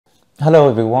Hello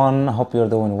everyone, I hope you're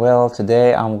doing well.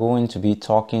 Today I'm going to be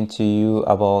talking to you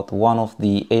about one of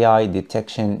the AI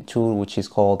detection tool, which is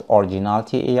called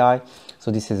Originality AI. So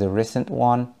this is a recent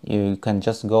one. You can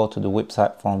just go to the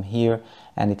website from here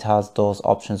and it has those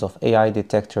options of AI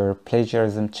detector,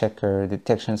 plagiarism checker,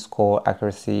 detection score,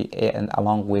 accuracy, and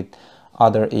along with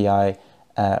other AI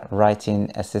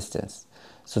writing assistance.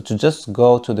 So to just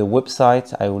go to the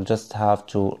website, I will just have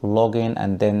to log in,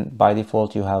 and then by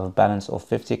default you have a balance of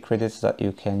 50 credits that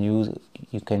you can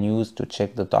use to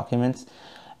check the documents.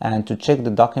 And to check the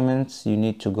documents, you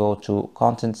need to go to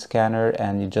content scanner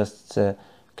and you just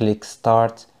click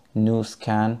start new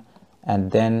scan,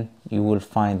 and then you will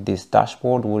find this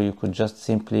dashboard where you could just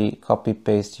simply copy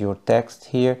paste your text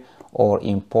here or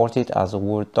import it as a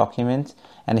Word document.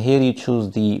 And here you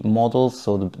choose the models.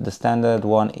 So the standard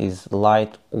one is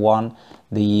light one,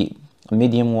 the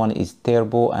medium one is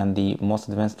turbo, and the most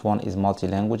advanced one is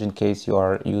multi-language in case you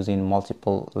are using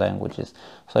multiple languages.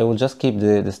 So I will just keep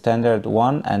the standard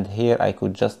one, and here I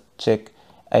could just check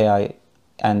AI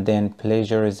and then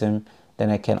plagiarism. Then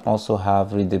I can also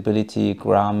have readability,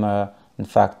 grammar, in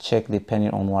fact check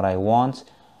depending on what I want.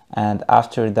 And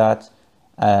after that,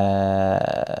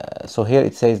 so here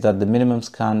it says that the minimum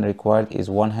scan required is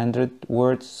 100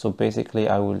 words. So basically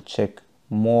I will check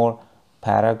more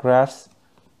paragraphs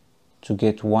to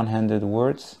get 100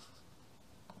 words.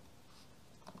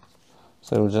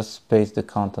 So I will just paste the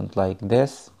content like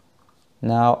this.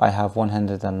 Now I have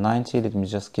 190. Let me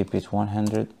just keep it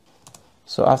 100.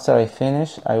 So after I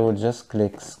finish, I will just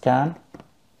click scan,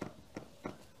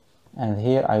 and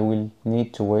here I will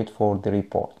need to wait for the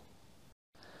report.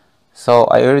 So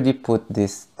I already put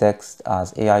this text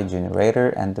as AI generator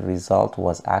and the result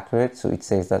was accurate. So it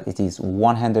says that it is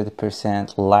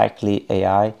 100% likely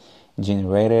AI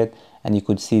generated, and you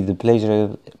could see the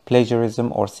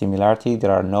plagiarism or similarity.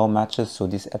 There are no matches, so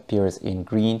this appears in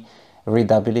green.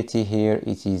 Readability here,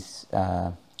 it is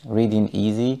reading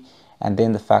easy. And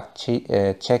then the fact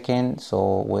checking,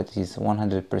 so what is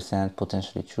 100%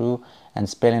 potentially true, and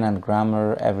spelling and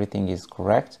grammar, everything is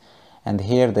correct. And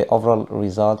here the overall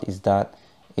result is that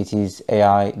it is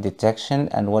AI detection,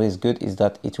 and what is good is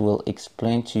that it will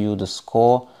explain to you the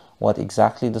score, what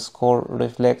exactly the score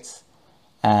reflects,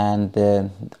 and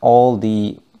all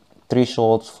the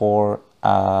thresholds for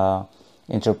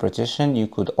interpretation. You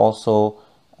could also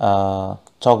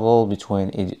toggle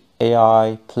between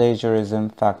AI, plagiarism,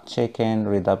 fact-checking,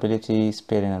 readability,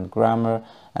 spelling and grammar,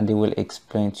 and they will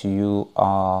explain to you,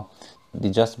 they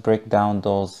just break down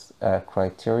those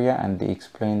criteria and they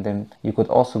explain them. You could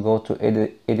also go to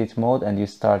edit mode and you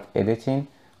start editing,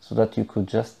 so that you could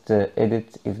just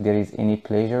edit if there is any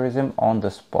plagiarism on the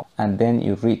spot, and then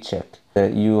you recheck.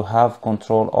 You have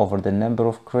control over the number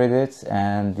of credits,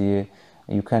 and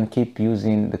you can keep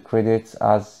using the credits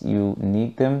as you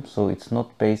need them. So it's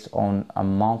not based on a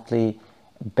monthly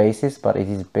basis, but it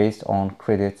is based on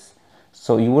credits.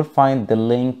 So you will find the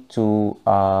link to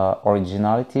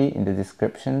Originality in the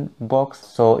description box.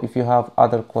 So if you have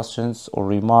other questions or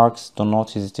remarks, do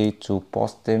not hesitate to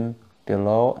post them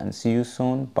below, and see you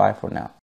soon. Bye for now.